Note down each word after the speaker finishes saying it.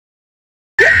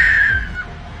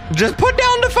Just put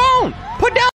down the phone.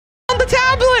 Put down the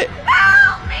tablet.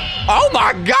 Help me! Oh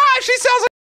my gosh, she sounds like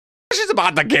she's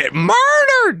about to get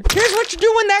murdered. Here's what you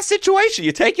do in that situation.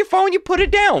 You take your phone, you put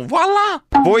it down. Voila.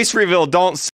 Voice reveal,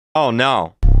 don't. Oh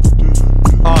no.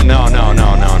 Oh no, no,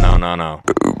 no, no, no, no, no.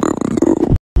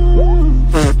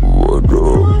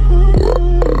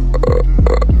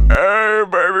 Hey,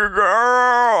 baby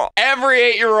girl. Every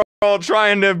 8-year-old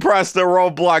trying to impress their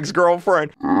Roblox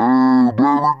girlfriend. Hey,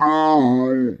 baby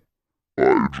girl.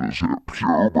 I just hit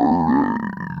puberty.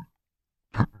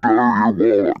 Do you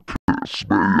wanna kiss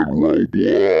me in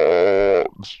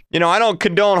Roblox? You know, I don't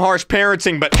condone harsh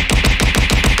parenting, but...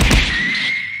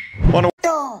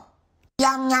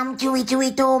 Yum yum chewy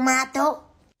chewy tomato.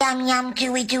 Yum yum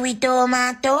chewy chewy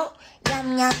tomato.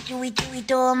 Yum yum chewy chewy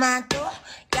tomato.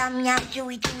 Yum yum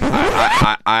chewy chewy.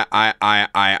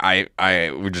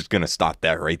 We're just gonna stop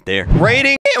that right there.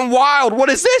 Rating and wild, what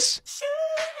is this?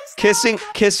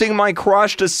 Kissing my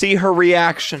crush to see her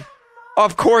reaction.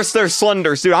 Of course they're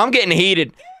slenders, dude. I'm getting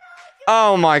heated.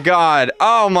 Oh my god.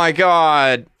 Oh my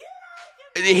god.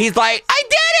 He's like, I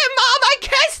did it, Mom! I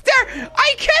kissed her!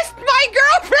 I kissed my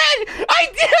girlfriend! I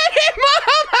did it,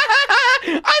 Mom!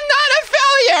 I'm not a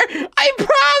failure! I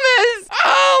promise!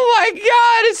 Oh my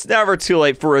god, it's never too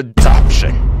late for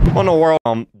adoption. What in the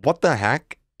world? What the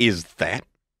heck is that?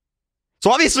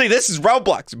 So obviously this is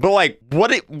Roblox, but like,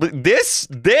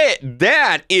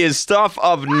 that is stuff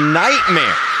of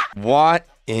nightmare. What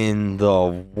in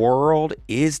the world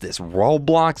is this?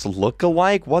 Roblox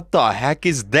lookalike? What the heck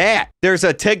is that? There's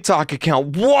a TikTok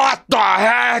account. What the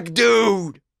heck,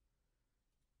 dude?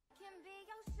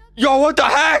 Yo, what the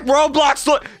heck? Roblox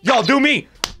look. Yo, do me.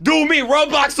 Do me.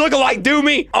 Roblox lookalike. Do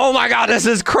me. Oh my god, this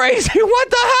is crazy. What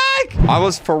the heck? I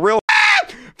was for real.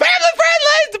 Family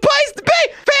friendly is the place to be.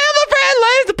 Family friendly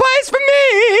is the place for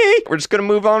me. We're just gonna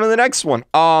move on to the next one.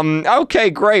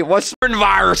 Okay, great. What's the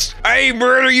virus? Hey,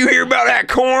 brother, you hear about that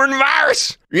corn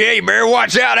virus? Yeah, you better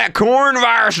watch out. That corn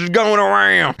virus is going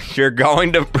around. You're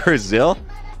going to Brazil?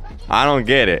 I don't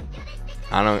get it.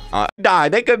 I don't die.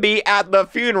 They could be at the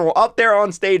funeral up there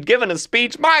on stage giving a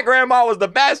speech. My grandma was the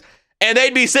best, and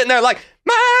they'd be sitting there like,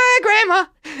 my grandma,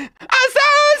 I'm so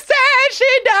sad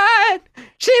she died.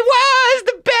 She was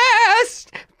the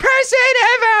best person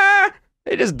ever.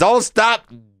 They just don't stop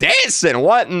dancing.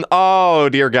 What in, oh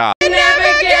dear God. I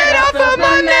never get off of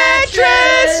my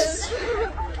mattress.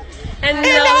 And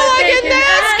no one can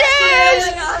ask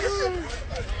it.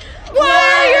 Why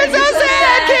are you so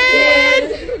sad,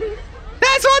 kid?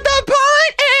 That's what the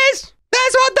point is.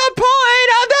 That's what the point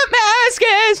of the mask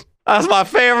is. That's my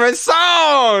favorite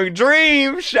song.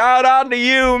 Dream. Shout out to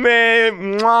you,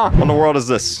 man. Mwah. What in the world is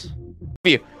this?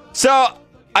 So,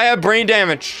 I have brain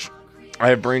damage.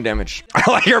 I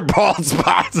like your bald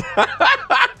spots.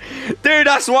 Dude,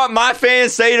 that's what my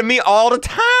fans say to me all the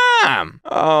time.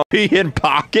 Oh, pee in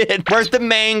pocket. Where's the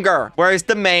manger? Where's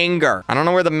the manger? I don't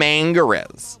know where the manger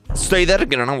is. Say that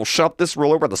again and I will shove this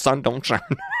ruler where the sun don't shine.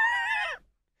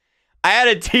 I had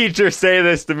a teacher say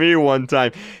this to me one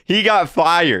time. He got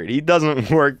fired. He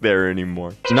doesn't work there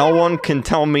anymore. No one can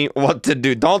tell me what to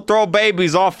do. Don't throw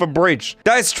babies off a bridge.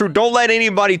 That's true. Don't let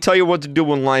anybody tell you what to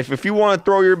do in life. If you want to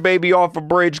throw your baby off a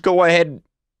bridge, go ahead.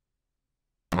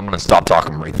 I'm gonna stop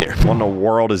talking right there. What in the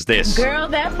world is this? Girl,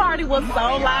 that party was so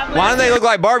lively. Why do they look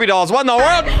like Barbie dolls? What in the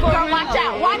world? Girl, watch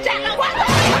out, watch out. No, watch out.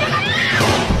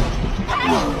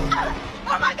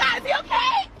 Oh my God, is he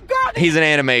okay? Girl, he's an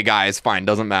anime guy. It's fine.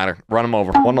 Doesn't matter. Run him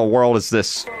over. What in the world is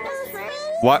this?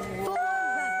 What?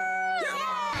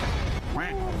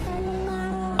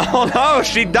 Oh no,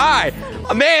 she died.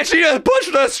 Man, she just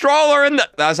pushed the stroller in the...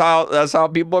 That's how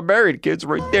people are buried, kids,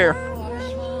 right there.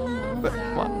 But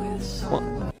what?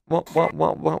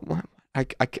 I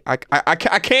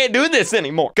can't do this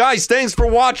anymore. Guys, thanks for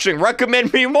watching.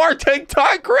 Recommend me more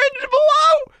TikTok cringe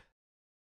below.